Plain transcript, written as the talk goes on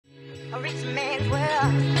A rich man's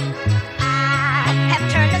world. I have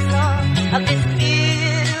turned the soul of this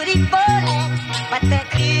beautiful land, but that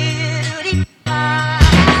beauty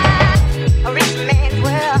a rich man's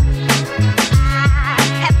world. I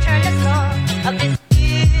have turned the soul of this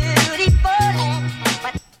beautiful land,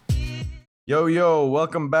 but Yo,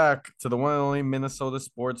 welcome back to the one and only Minnesota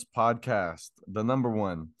Sports Podcast, the number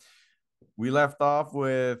one. We left off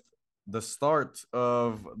with the start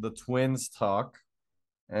of the Twins talk.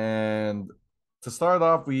 And to start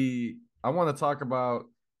off, I want to talk about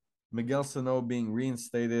Miguel Sano being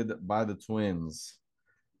reinstated by the Twins.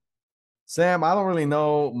 Sam, I don't really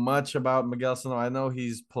know much about Miguel Sano. I know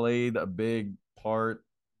he's played a big part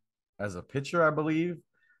as a pitcher, I believe,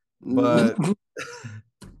 but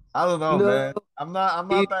I don't know, No, man. I'm he not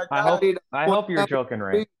that I guy. hope played I hope you're joking,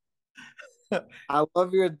 Ray. I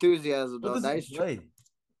love your enthusiasm, What though. does he Nice try. play?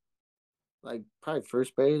 Like probably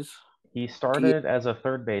first base. He started as a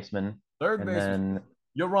third baseman, Third and baseman. then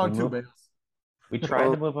You're wrong we too, moved. Bales. We tried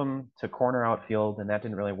to move him to corner outfield, and that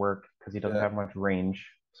didn't really work because he doesn't Yeah. have much range.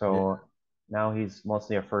 So now he's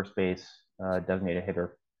mostly a first base designated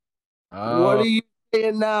hitter. What Oh, are you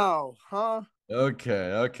saying now, huh?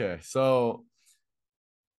 okay. So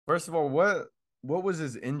first of all, what was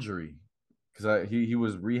his injury? Because he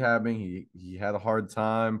was rehabbing. He had a hard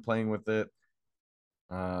time playing with it.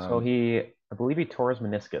 So I believe he tore his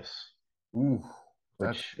meniscus, Ooh,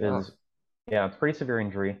 that's which tough. is, yeah, it's a pretty severe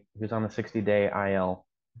injury. He was on the 60-day IL,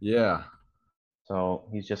 Yeah. so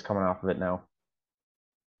he's just coming off of it now.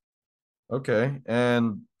 Okay.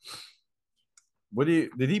 And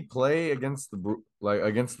did he play against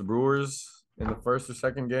against the Brewers in the first or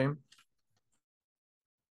second game?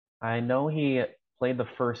 I know he played the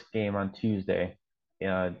first game on Tuesday,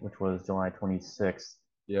 which was July 26th.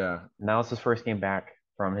 Yeah. Now it's his first game back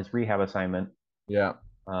from his rehab assignment. Yeah.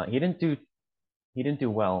 He didn't do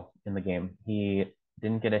well in the game. He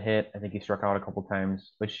didn't get a hit. I think he struck out a couple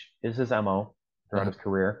times, which is his MO throughout his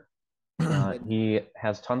career. He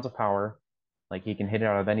has tons of power. Like he can hit it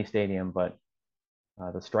out of any stadium, but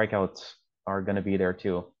the strikeouts are going to be there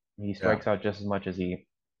too. He strikes out just as much as he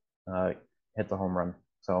hits a home run.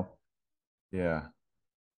 So Yeah.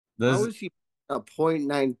 How is he a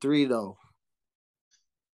 .93 though?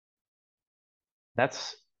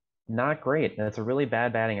 that's not great. That's a really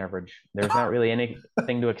bad batting average. There's not really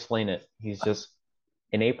anything to explain it. He's just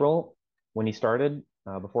in April when he started,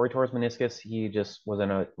 before he tore his meniscus, he just was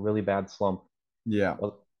in a really bad slump. Yeah.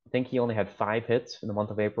 Well, I think he only had 5 hits in the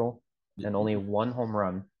month of April and only one home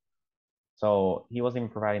run. So he wasn't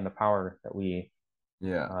even providing the power that we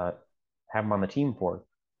Yeah. have him on the team for.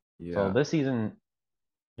 So Yeah. this season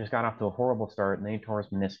just got off to a horrible start, and then he tore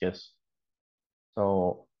his meniscus.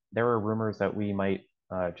 So there were rumors that we might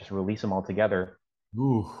just release him altogether.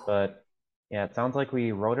 Ooh. But yeah, it sounds like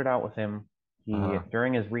we wrote it out with him.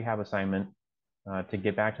 During his rehab assignment to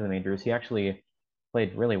get back to the majors, he actually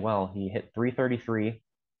played really well. He hit 333.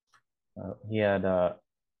 He had a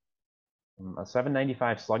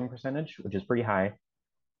 795 slugging percentage, which is pretty high,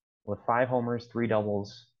 with 5 homers, 3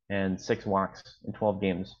 doubles, and 6 walks in 12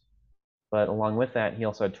 games. But along with that, he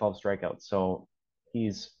also had 12 strikeouts. So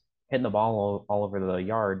he's hitting the ball all over the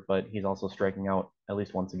yard, but he's also striking out at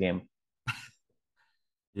least once a game.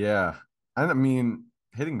 Yeah. I mean,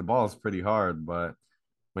 hitting the ball is pretty hard, but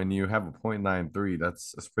when you have a .93,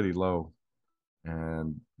 that's pretty low.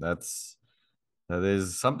 And that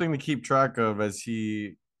is something to keep track of as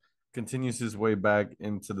he continues his way back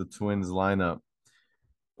into the Twins lineup.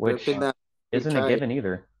 Which That isn't a given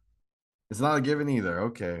either. It's not a given either.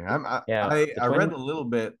 Okay. Yeah, I read a little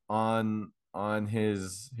bit on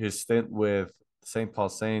his stint with St. Paul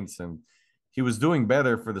Saints, and he was doing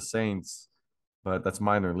better for the Saints, but that's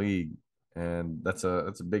minor league, and that's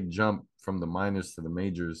a big jump from the minors to the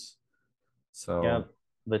majors. yeah. So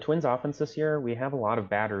The Twins offense this year, we have a lot of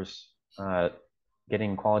batters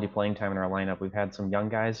getting quality playing time in our lineup. We've had some young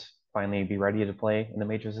guys finally be ready to play in the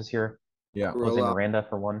majors this year. yeah. Jose Miranda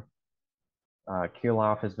for one.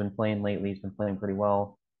 Kirilloff has been playing lately. He's been playing pretty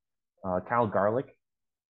well. Kyle Garlick,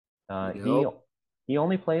 he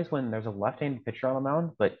only plays when there's a left-handed pitcher on the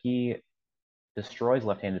mound, but he destroys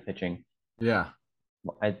left-handed pitching. Yeah.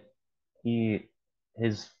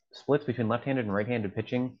 His splits between left-handed and right-handed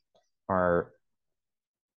pitching are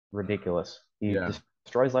ridiculous. He Yeah.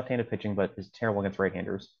 destroys left-handed pitching, but is terrible against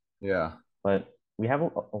right-handers. Yeah. But we have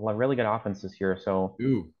a really good offense this year, so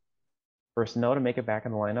Ooh. for Sano to make it back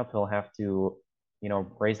in the lineup, he'll have to,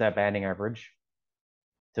 raise that batting average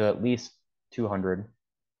to at least 200.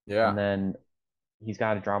 Yeah. And then he's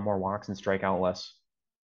got to draw more walks and strike out less,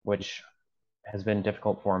 which has been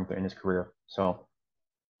difficult for him in his career. So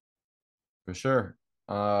For sure.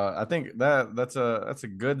 I think that's a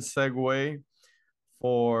good segue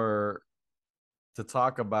for to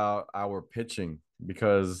talk about our pitching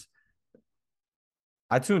because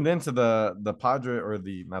I tuned into the Padre or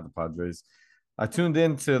the not the Padres. I tuned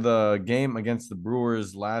into the game against the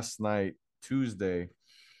Brewers last night, Tuesday,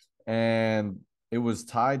 and it was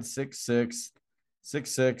tied 6-6,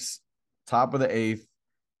 6-6, top of the eighth.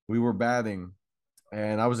 We were batting,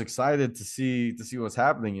 and I was excited to see what's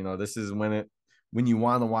happening. This is when you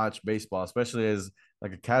want to watch baseball, especially as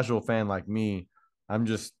like a casual fan like me. I'm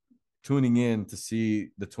just tuning in to see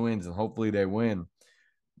the Twins and hopefully they win.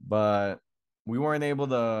 But we weren't able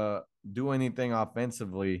to do anything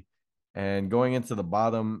offensively. And going into the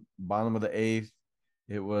bottom of the eighth,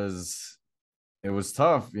 it was it was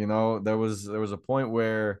tough. There was a point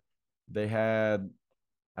where they had,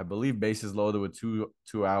 I believe, bases loaded with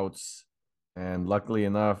two outs, and luckily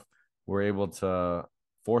enough, we're able to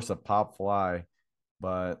force a pop fly.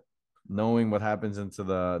 But knowing what happens into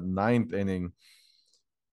the ninth inning,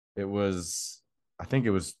 it was, I think it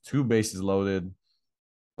was two bases loaded,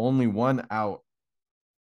 only one out,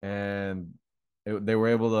 and they were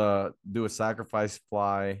able to do a sacrifice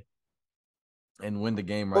fly and win the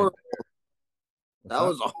game right there. What's That up?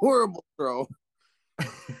 was a horrible throw.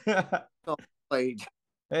 So played.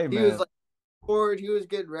 Hey He was man, like forward. He was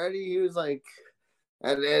getting ready. He was like,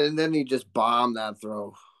 and then he just bombed that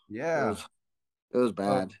throw. It yeah. was it was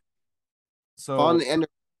bad. So Fun and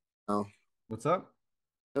no, what's up?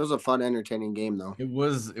 it was a fun, entertaining game though. It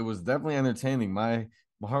was definitely entertaining. My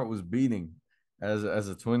heart was beating as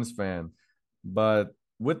a Twins fan. But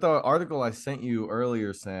with the article I sent you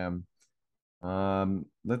earlier, Sam,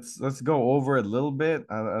 let's go over it a little bit.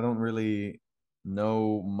 I don't really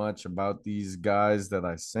know much about these guys that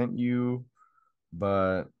I sent you,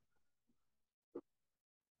 but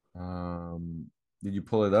did you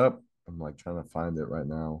pull it up? I'm like trying to find it right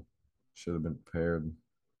now. Should have been prepared.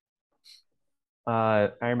 I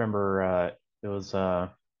remember it was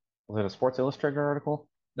it a Sports Illustrated article?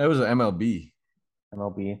 That was an MLB. Yeah,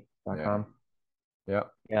 MLB.com. yeah,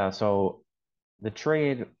 Yeah, so the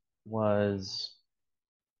trade was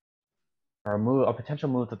a potential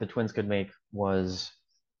move that the Twins could make was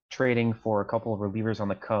trading for a couple of relievers on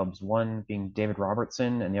the Cubs, one being David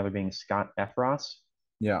Robertson and the other being Scott Efros,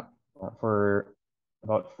 yeah, for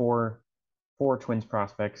about four Twins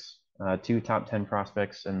prospects, two top 10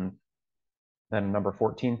 prospects, and then a number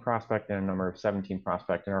 14 prospect and a number 17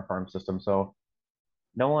 prospect in our farm system. So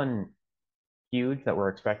no one huge that we're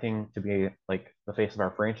expecting to be like the face of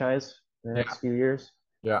our franchise in the yeah, next few years,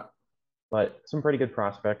 yeah, but some pretty good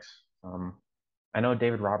prospects. I know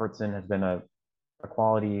David Robertson has been a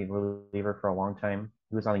quality reliever for a long time.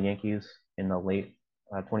 He was on the Yankees in the late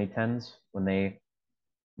 2010s when they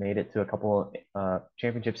made it to a couple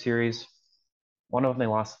championship series. One of them they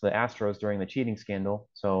lost to the Astros during the cheating scandal,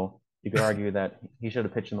 so you could argue that he should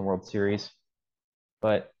have pitched in the World Series.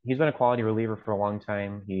 But he's been a quality reliever for a long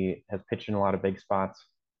time. He has pitched in a lot of big spots.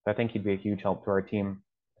 So I think he'd be a huge help to our team,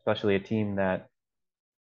 especially a team that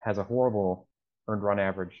has a horrible earned run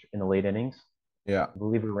average in the late innings. yeah, I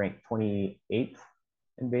believe we ranked 28th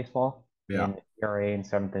in baseball yeah, in ERA in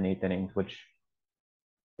seventh and eighth innings, which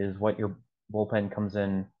is what your bullpen comes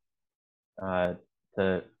in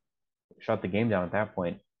to shut the game down at that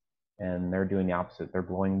point. And they're doing the opposite. They're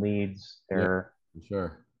blowing leads. yeah, They're for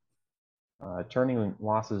sure. turning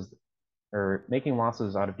losses or making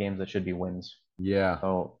losses out of games that should be wins. Yeah,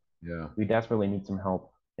 So yeah, we desperately need some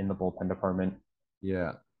help in the bullpen department.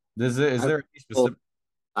 yeah. Is I there any feel, specific?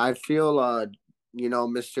 I feel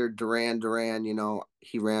Mr. Duran,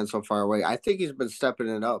 he ran so far away. I think he's been stepping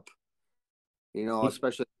it up, He,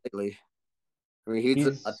 especially lately. I mean, he's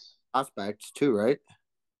a he's prospect too, right?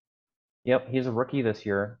 Yep, he's a rookie this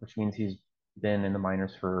year, which means he's been in the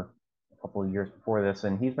minors for a couple of years before this,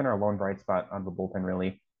 and he's been our lone bright spot on the bullpen.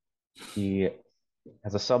 Really, he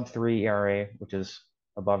has a sub three ERA, which is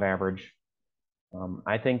above average.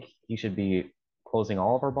 I think he should be closing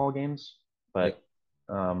all of our ball games, Yeah, but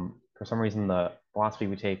for some reason the philosophy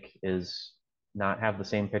we take is not have the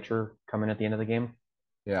same pitcher come in at the end of the game,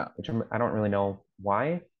 yeah, which I don't really know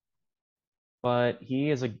why, but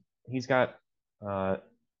he's got uh,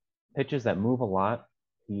 pitches that move a lot.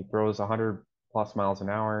 He throws 100 plus miles an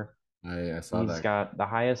hour. I saw He's that. got the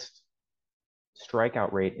highest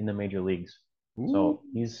strikeout rate in the major leagues. Ooh, So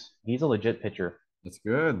he's a legit pitcher. that's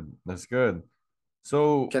good. That's good.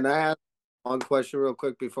 So Can I ask one question real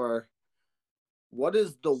quick before? What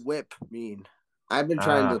does the whip mean? I've been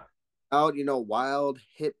trying to Ah, out, wild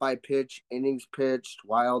hit by pitch, innings pitched,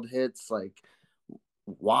 wild hits, like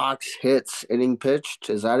walks, hits, inning pitched.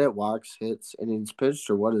 Is that it? Walks, hits, innings pitched,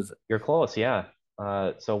 or what is it? you're close. Yeah.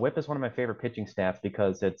 So whip is one of my favorite pitching stats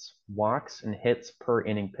because it's walks and hits per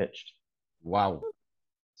inning pitched. Wow.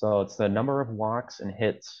 So it's the number of walks and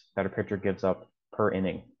hits that a pitcher gives up per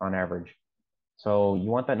inning on average. So you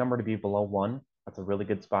want that number to be below 1. That's a really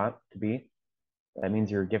good spot to be. That means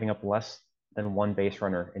you're giving up less than one base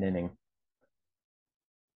runner an inning,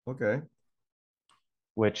 Okay.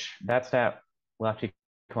 which that stat will actually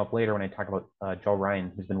come up later when I talk about Joe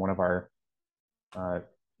Ryan, who's been one of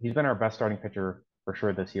he's been our best starting pitcher for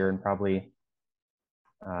sure this year, and probably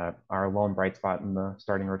our lone bright spot in the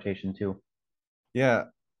starting rotation too. Yeah.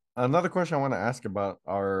 Another question I want to ask about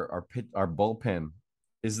our bullpen.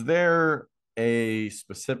 Is there a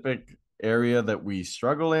specific area that we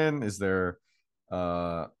struggle in? Is there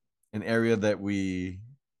uh an area that we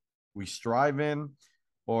strive in,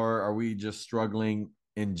 or are we just struggling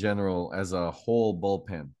in general as a whole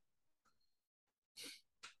bullpen?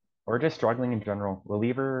 We're just struggling in general.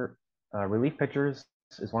 Relief pitchers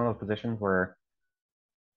is one of those positions where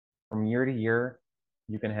from year to year,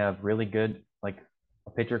 you can have really good, like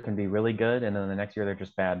a pitcher can be really good, and then the next year they're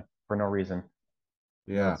just bad for no reason.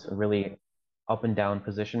 Yeah. It's a really up and down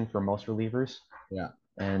position for most relievers. Yeah.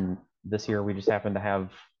 And this year we just happen to have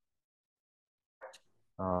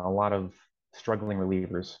a lot of struggling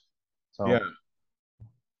relievers. So Yeah.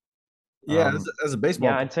 Yeah. As a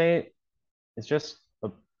baseball yeah, I'd say it's just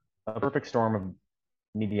a perfect storm of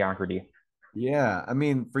mediocrity. Yeah, I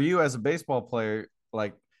mean, for you as a baseball player,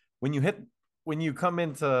 like when you hit when you come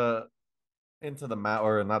into the mound,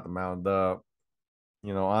 or not the mound, the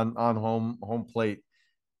on home plate,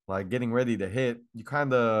 like getting ready to hit, you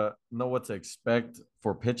kind of know what to expect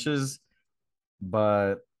for pitches,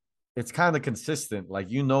 but it's kind of consistent.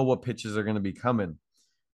 Like you know what pitches are going to be coming.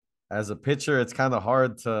 As a pitcher, it's kind of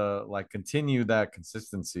hard to like continue that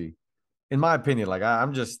consistency, in my opinion. Like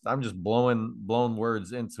I'm just blowing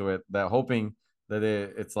words into it, that hoping that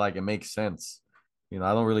it's like it makes sense. I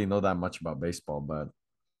don't really know that much about baseball, but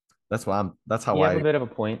that's how You have a I bit of a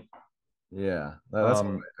point. yeah, that's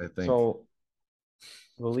how I think. So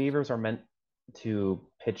relievers are meant to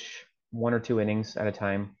pitch 1 or 2 innings at a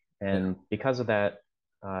time, Yeah. and because of that,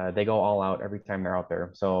 they go all out every time they're out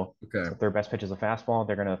there. So Okay. if their best pitch is a fastball,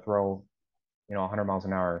 they're going to throw 100 miles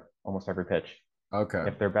an hour almost every pitch. Okay.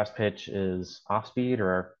 If their best pitch is off speed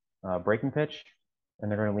or breaking pitch, then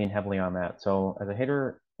they're going to lean heavily on that. So as a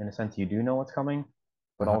hitter, in a sense, you do know what's coming,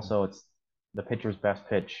 but Uh-huh. also it's the pitcher's best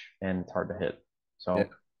pitch and it's hard to hit. Yeah. So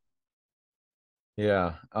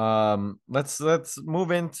Yeah. Let's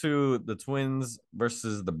move into the Twins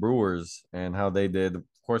versus the Brewers and how they did. Of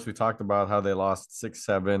course, we talked about how they lost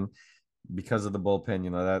 6-7 because of the bullpen.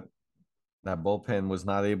 That bullpen was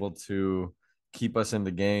not able to keep us in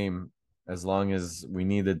the game as long as we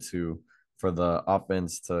needed to for the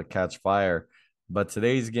offense to catch fire. But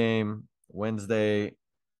today's game, Wednesday,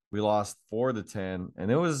 we lost 4-10,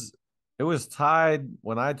 and it was tied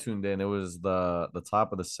when I tuned in. It was the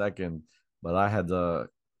top of the second, but I had to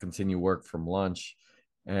continue work from lunch.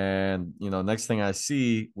 And next thing I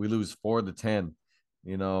see, we lose 4-10.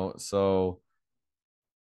 So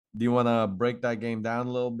do you want to break that game down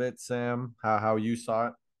a little bit, Sam? How you saw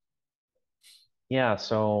it? yeah,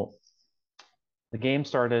 so the game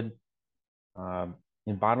started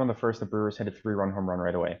in bottom of the first. The Brewers hit a 3-run home run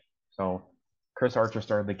right away. So Chris Archer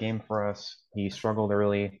started the game for us. He struggled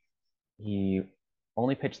early. He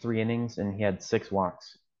only pitched 3 innings and he had 6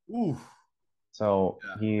 walks. Ooh. So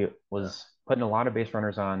Yeah. he was putting a lot of base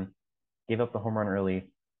runners on, gave up the home run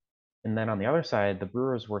early. And then on the other side, the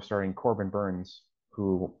Brewers were starting Corbin Burns,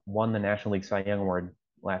 who won the National League Cy Young Award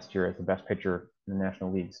last year as the best pitcher in the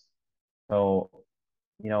National Leagues. So,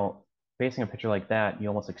 facing a pitcher like that, you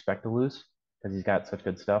almost expect to lose because he's got such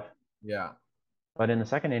good stuff. Yeah. But in the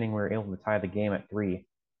second inning, we were able to tie the game at 3.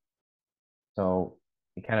 So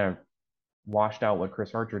it kind of washed out what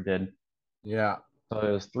Chris Archer did. Yeah. So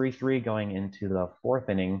it was 3-3 going into the fourth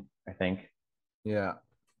inning, I think. Yeah.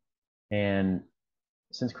 And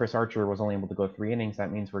since Chris Archer was only able to go 3 innings,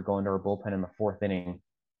 that means we're going to our bullpen in the fourth inning,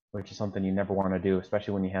 which is something you never want to do,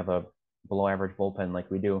 especially when you have a below average bullpen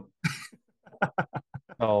like we do.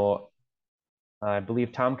 So I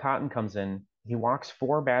believe Tom Cotton comes in. He walks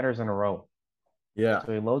 4 batters in a row. Yeah.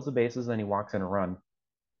 So he loads the bases, then he walks in a run.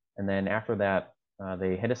 And then after that,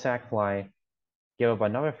 they hit a sac fly, give up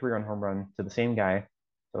another 3-run home run to the same guy.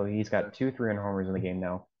 So he's got 2 3-run homers in the game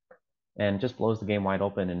now, and just blows the game wide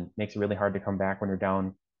open and makes it really hard to come back when you're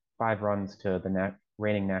down 5 runs to the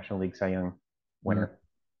reigning National League Cy Young winner.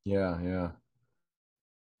 Yeah. Yeah.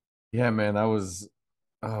 Yeah, man, that was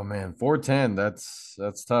oh man, 4-10.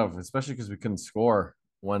 That's tough, especially because we couldn't score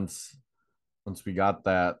once we got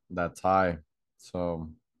that tie.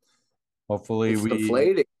 So Hopefully It's we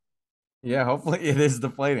deflating. yeah, hopefully it is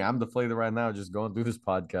deflating. I'm deflated right now just going through this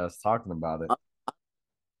podcast talking about it.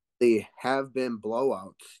 They have been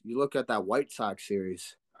blowouts. You look at that White Sox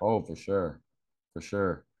series. Oh, for sure. For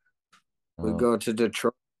sure. We go to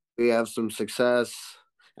Detroit. We have some success.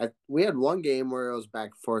 We had one game where it was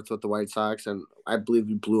back and forth with the White Sox, and I believe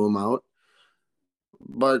we blew them out.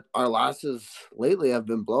 But our losses lately have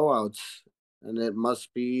been blowouts, and it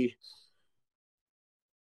must be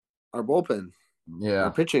our bullpen, our Yeah.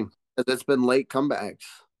 pitching. It's been late comebacks.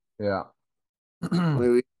 Yeah. I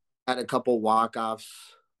mean, we had a couple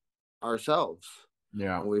walk-offs ourselves.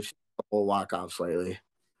 Yeah. And we've seen a couple walk-offs lately.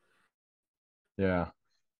 Yeah.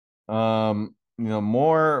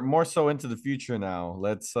 More so into the future now.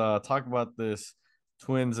 Let's talk about this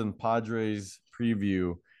Twins and Padres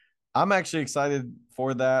preview. I'm actually excited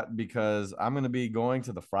for that because I'm going to be going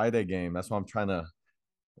to the Friday game. That's why I'm trying to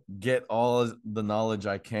get all the knowledge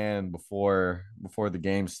I can before the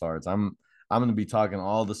game starts. I'm going to be talking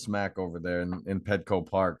all the smack over there in Petco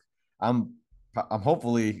Park. I'm I'm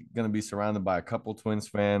hopefully going to be surrounded by a couple Twins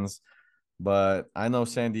fans, but I know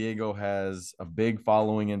San Diego has a big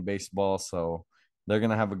following in baseball, so they're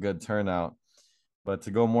going to have a good turnout. But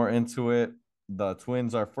to go more into it, the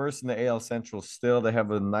Twins are first in the AL Central still. They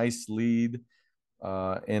have a nice lead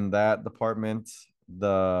in that department.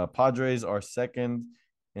 The Padres are second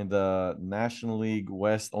in the National League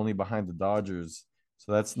West, only behind the Dodgers.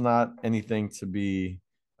 So that's not anything to be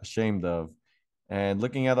ashamed of. And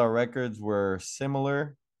looking at our records, we're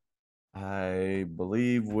similar. I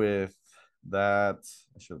believe with that,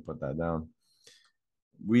 I should have put that down.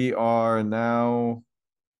 We are now,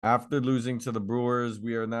 after losing to the Brewers,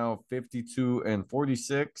 we are now 52 and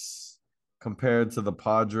 46 compared to the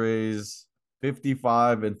Padres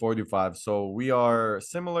 55 and 45. So we are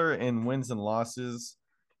similar in wins and losses.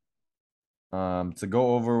 To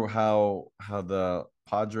go over how the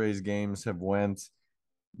Padres games have went,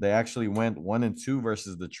 they actually went 1-2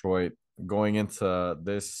 versus Detroit going into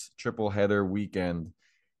this triple header weekend.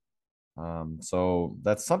 So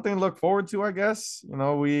that's something to look forward to, I guess.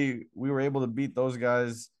 We were able to beat those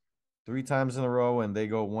guys 3 times in a row, and they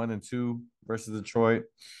go 1-2 versus Detroit.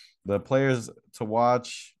 The players to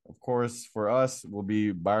watch, of course, for us will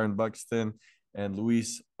be Byron Buxton and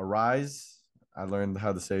Luis Ariz. I learned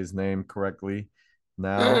how to say his name correctly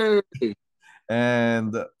now. Hey,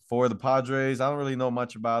 And for the Padres, I don't really know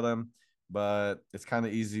much about them, but it's kind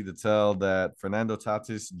of easy to tell that Fernando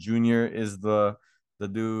Tatis Jr. is the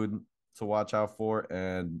dude to watch out for,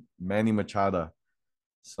 and Manny Machado.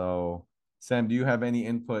 So, Sam, do you have any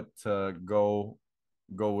input to go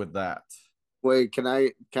with that? wait, can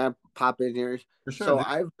I pop in here? For sure, So dude.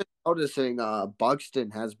 I've been noticing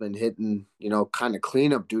Buxton has been hitting, kind of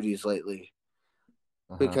cleanup duties lately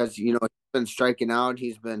Uh-huh. because he's been striking out,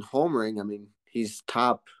 he's been homering. I mean, he's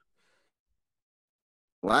top.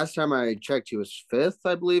 Last time I checked, he was fifth,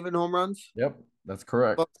 I believe, in home runs. Yep, that's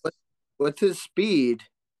correct. But with his speed,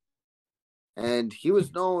 and he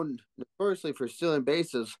was known notoriously for stealing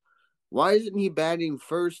bases. Why isn't he batting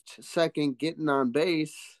first, second, getting on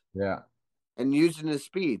base, Yeah, and using his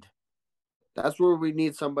speed? That's where we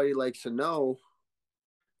need somebody like Sano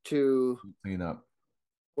to clean up.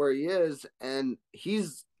 where he is, and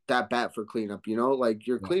he's that bat for cleanup. Like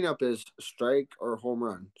your Yeah, cleanup is strike or home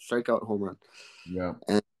run, strikeout, home run. yeah.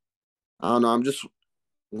 And I don't know. I'm just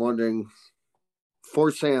wondering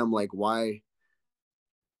for Sam, like why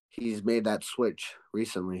he's made that switch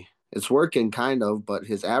recently. It's working kind of, but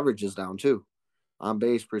his average is down too. On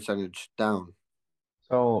base percentage down.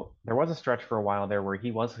 So there was a stretch for a while there where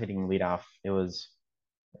he was hitting leadoff. It was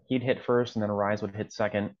he'd hit first, and then Rise would hit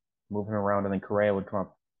second, moving around, and then Correa would come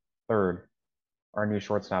up third, our new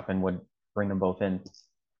shortstop, and would bring them both in.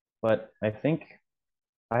 But I think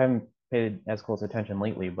I haven't paid as close attention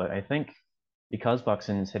lately, but I think because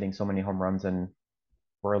Buxton is hitting so many home runs and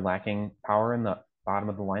we're lacking power in the bottom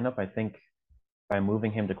of the lineup, I think by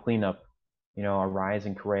moving him to cleanup, Rise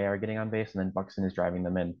and Correa are getting on base, and then Buxton is driving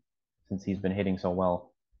them in since he's been hitting so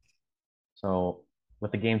well. So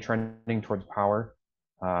with the game trending towards power,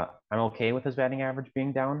 I'm okay with his batting average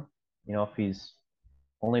being down. If he's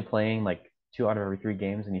only playing like 2 out of every 3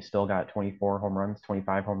 games and he's still got 24 home runs,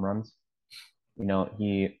 25 home runs,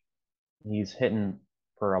 he's hitting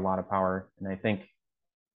for a lot of power. And I think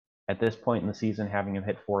at this point in the season, having him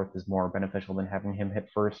hit fourth is more beneficial than having him hit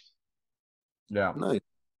first. Yeah, Nice.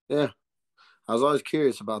 Yeah. I was always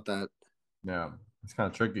curious about that. yeah. It's kind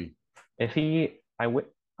of tricky. If he, I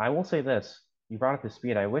will say this. You brought up his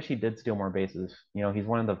speed. I wish he did steal more bases. He's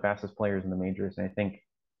one of the fastest players in the majors, and I think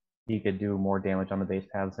he could do more damage on the base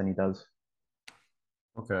paths than he does.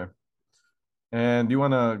 Okay. And do you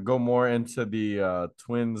want to go more into the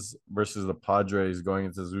Twins versus the Padres going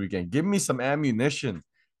into this weekend? Give me some ammunition,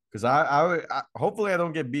 because I hopefully I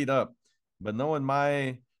don't get beat up, but knowing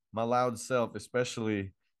my loud self,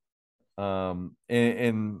 especially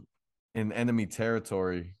in enemy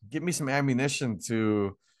territory, give me some ammunition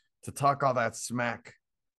to talk all that smack.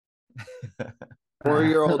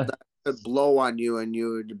 4-year-old that could blow on you and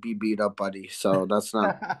you would be beat up, buddy. So that's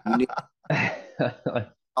not. You need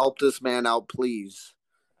to help this man out, please.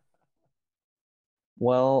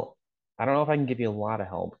 Well, I don't know if I can give you a lot of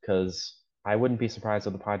help because I wouldn't be surprised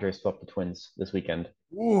if the Padres swept the Twins this weekend.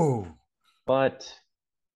 Whoa. But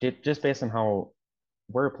just based on how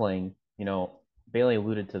we're playing, Bailey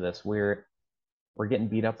alluded to this. We're getting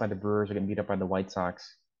beat up by the Brewers, we're getting beat up by the White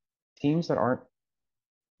Sox. Teams that aren't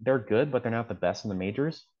they're good, but they're not the best in the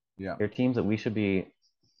majors. Yeah. They're teams that we should be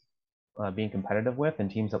being competitive with, and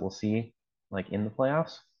teams that we'll see like in the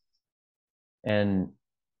playoffs. And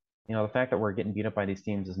the fact that we're getting beat up by these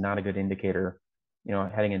teams is not a good indicator.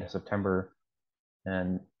 Heading into September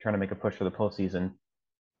and trying to make a push for the postseason.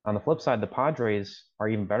 On the flip side, the Padres are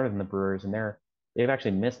even better than the Brewers, and they've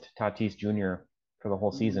actually missed Tatis Jr. for the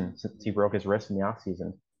whole season since he broke his wrist in the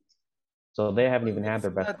offseason. So they haven't even had their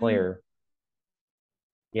best player.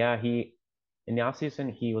 Yeah, in the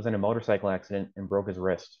offseason he was in a motorcycle accident and broke his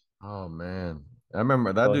wrist. Oh man, I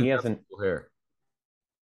remember that. So dude has cool hair.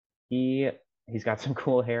 He's got some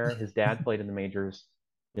cool hair. His dad played in the majors.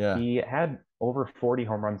 Yeah, he had over 40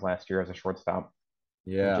 home runs last year as a shortstop.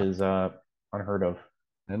 Yeah, which is unheard of.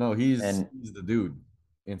 I know he's the dude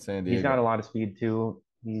in San Diego. He's got a lot of speed too.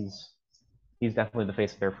 He's definitely the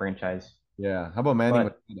face of their franchise. Yeah. How about Manny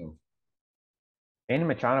Machado? Manny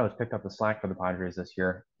Machado has picked up the slack for the Padres this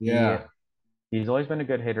year. Yeah. He's always been a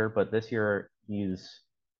good hitter, but this year he's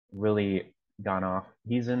really gone off.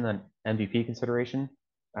 He's in the MVP consideration,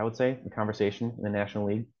 I would say, the conversation in the National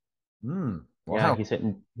League. Wow. Yeah, he's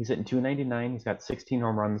hitting 299. He's got 16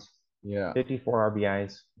 home runs. Yeah. 54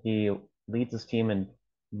 RBIs. He leads his team in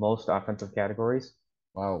most offensive categories.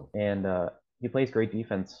 Wow. And he plays great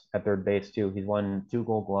defense at third base too. He's won 2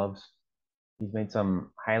 Gold Gloves. He's made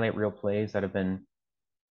some highlight reel plays that have been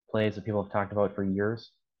plays that people have talked about for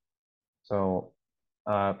years. So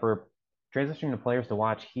for transitioning to players to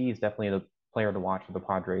watch, he's definitely the player to watch for the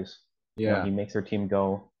Padres. Yeah. He makes their team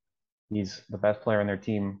go. He's the best player on their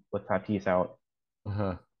team with Tatis out.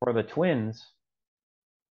 For the Twins,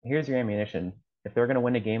 here's your ammunition. If they're going to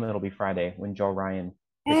win a game, it'll be Friday when Joe Ryan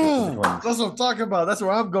pitches for the Twins. That's what I'm talking about. That's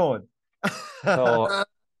where I'm going. So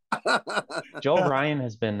Joe Ryan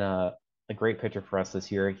has been a great pitcher for us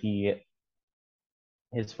this year.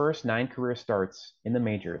 His first 9 career starts in the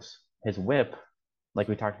majors, his WHIP, like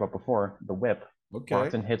we talked about before, the WHIP,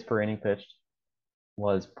 walks and hits per inning pitched,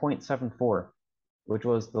 was .74, which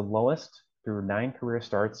was the lowest through 9 career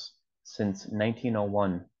starts since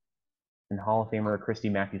 1901. And Hall of Famer Christy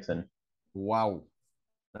Mathewson. Wow.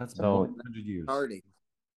 That's so 100 years.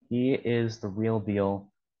 He is the real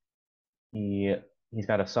deal. He's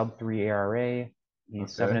got a sub-3 ERA.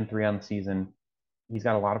 He's 7-3 on the season. He's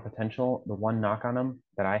got a lot of potential. The one knock on him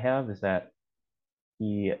that I have is that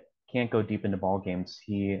he can't go deep into ball games.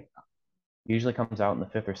 He usually comes out in the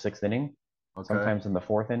 5th or 6th inning, sometimes in the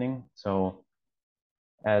 4th inning. So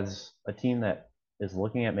as a team that is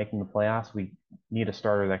looking at making the playoffs, we need a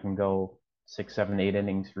starter that can go 6, 7, 8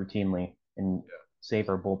 innings routinely and save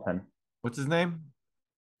our bullpen. What's his name?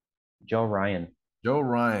 Joe Ryan. Joe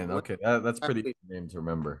Ryan. Okay, that's pretty good name to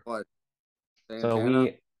remember. What? So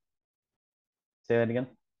we say that again.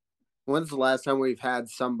 When's the last time we've had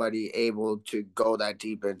somebody able to go that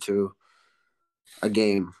deep into a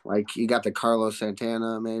game? Like you got the Carlos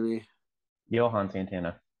Santana, maybe. Johan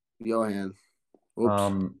Santana. Johan.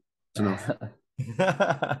 Oops.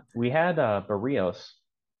 We had Barrios.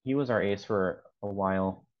 He was our ace for a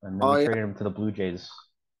while, and then we traded him to the Blue Jays.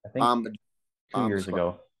 I think 2 years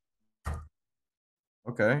ago.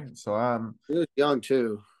 Okay, so he was young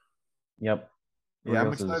too. Yep. Yeah,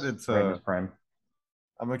 I'm excited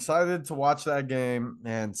I'm excited to watch that game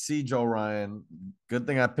and see Joe Ryan. Good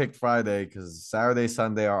thing I picked Friday because Saturday,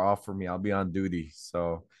 Sunday are off for me. I'll be on duty,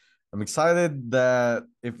 so I'm excited that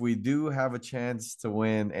if we do have a chance to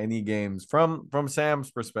win any games from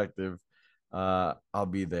Sam's perspective, I'll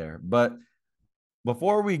be there. But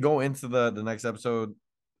before we go into the next episode,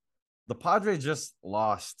 the Padres just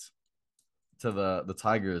lost to the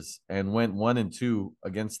Tigers and went 1-2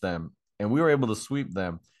 against them, and we were able to sweep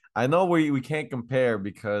them. I know we can't compare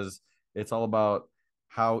because it's all about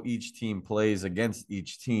how each team plays against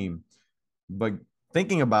each team. But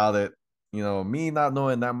thinking about it, me not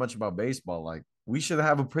knowing that much about baseball, like we should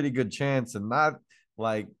have a pretty good chance and not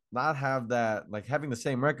like not have that, like having the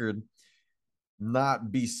same record,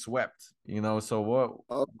 not be swept. So what?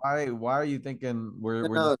 Oh, Why are you thinking we're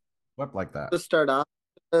no, just swept like that? to start off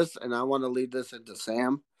with this, and I want to lead this into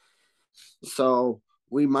Sam. So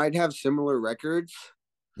we might have similar records,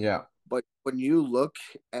 Yeah, but when you look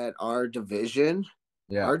at yeah. our division,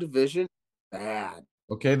 bad.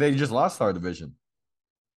 Okay, they just lost our division.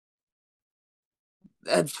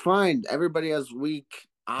 That's fine. Everybody has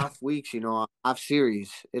off weeks, off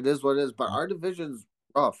series. It is what it is. But our division's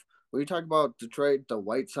rough. When you talk about Detroit, the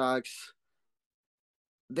White Sox,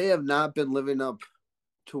 they have not been living up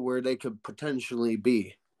to where they could potentially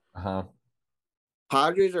be. Uh-huh.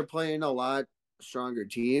 Padres are playing a lot stronger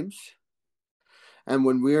teams. And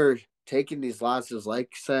when we're taking these losses,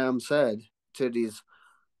 like Sam said, to these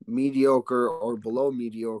mediocre or below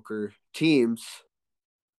mediocre teams,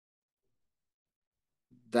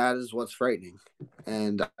 that is what's frightening.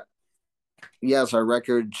 And yes, our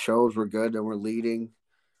record shows we're good and we're leading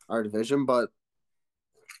our division, but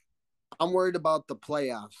I'm worried about the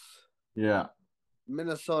playoffs. Yeah.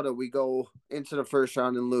 Minnesota, we go into the first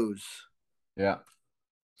round and lose. Yeah.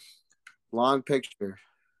 Long picture.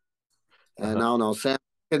 And I don't know, Sam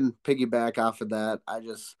can piggyback off of that.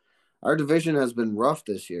 Our division has been rough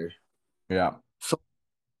this year. Yeah. So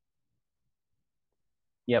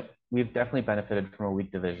Yep, we've definitely benefited from a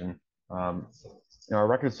weak division. Our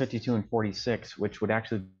record's 52-46, which would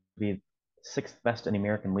actually be sixth best in the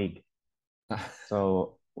American League.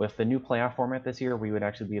 So with the new playoff format this year, we would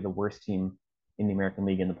actually be the worst team in the American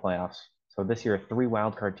League in the playoffs. So this year, 3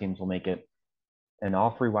 wildcard teams will make it, and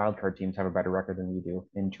all 3 wildcard teams have a better record than we do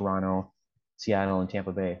in Toronto, Seattle, and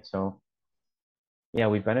Tampa Bay. So yeah,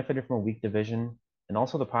 we've benefited from a weak division, and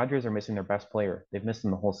also the Padres are missing their best player. They've missed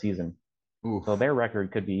him the whole season. Oof. So their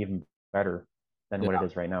record could be even better than what Yeah. it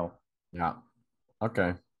is right now. Yeah.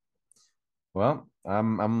 Okay. Well,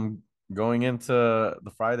 I'm going into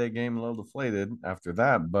the Friday game a little deflated after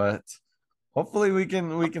that, but hopefully we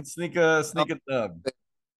can sneak a dub.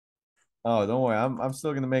 Oh, don't worry. I'm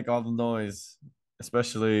still gonna make all the noise,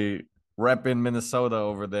 especially repping Minnesota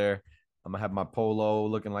over there. I'm gonna have my polo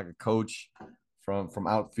looking like a coach from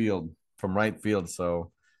outfield, from right field.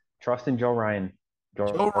 So Trust in Joe Ryan. Joe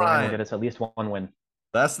Ryan will Ryan, get us at least one win.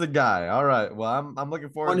 that's the guy. All right. Well, I'm looking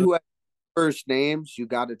forward one to who has first names, you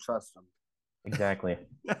got to trust them. Exactly.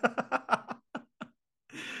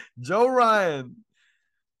 Joe Ryan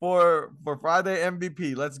for Friday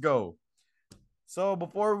MVP. Let's go. So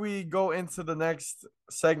before we go into the next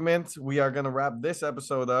segment, we are gonna wrap this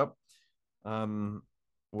episode up.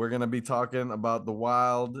 We're gonna be talking about the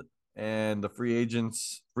Wild and the free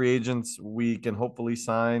agents we can hopefully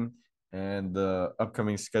sign and the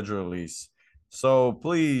upcoming schedule release. So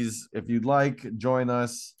please, if you'd like, join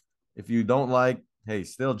us. If you don't like, hey,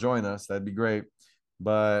 still join us. That'd be great.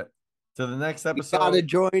 But to the next episode, you gotta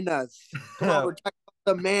join us. Come on, we're talking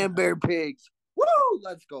about the Man Bear Pigs. Woo!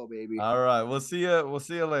 Let's go, baby. All right, we'll see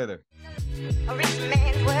you later. A rich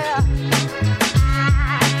man's world.